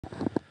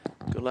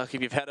Good luck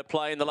if you've had a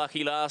play in the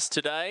lucky last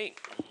today.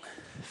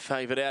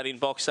 Favoured out in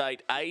box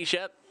 8,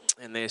 Asia,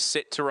 and they're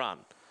set to run.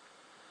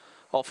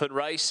 Often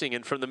racing,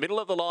 and from the middle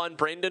of the line,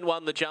 Brendan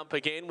won the jump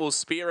again. Will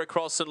spear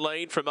across and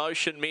lead from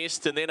Ocean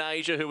Mist, and then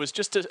Asia, who was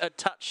just a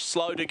touch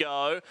slow to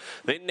go.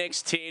 Then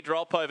next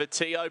Teardrop over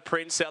T.O.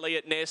 Prince,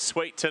 Elliot Ness,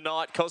 Sweet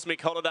Tonight,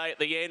 Cosmic Holiday at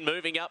the end.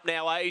 Moving up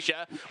now,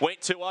 Asia went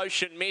to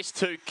Ocean Mist,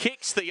 who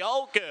kicks the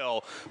old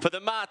girl for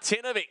the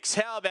Martinovics.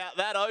 How about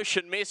that?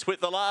 Ocean Mist with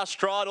the last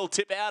stride will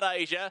tip out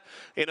Asia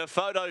in a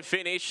photo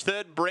finish.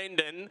 Third,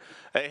 Brendan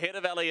ahead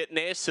of Elliot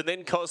Ness, and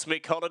then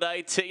Cosmic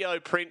Holiday,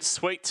 T.O. Prince,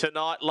 Sweet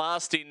Tonight,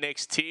 last in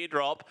next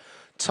Teardrop.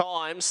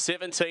 Time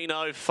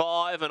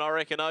 17:05, and I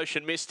reckon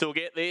Ocean Mist will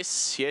get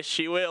this. Yes,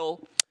 she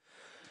will.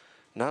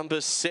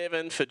 Number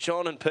 7 for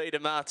John and Peter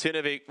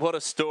Martinovic. What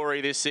a story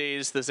this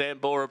is. The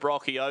Zambora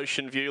Brockie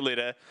Ocean View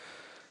litter.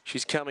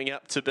 She's coming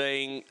up to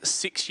being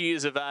 6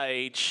 years of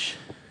age.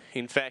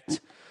 In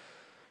fact,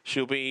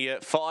 she'll be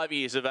 5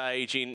 years of age in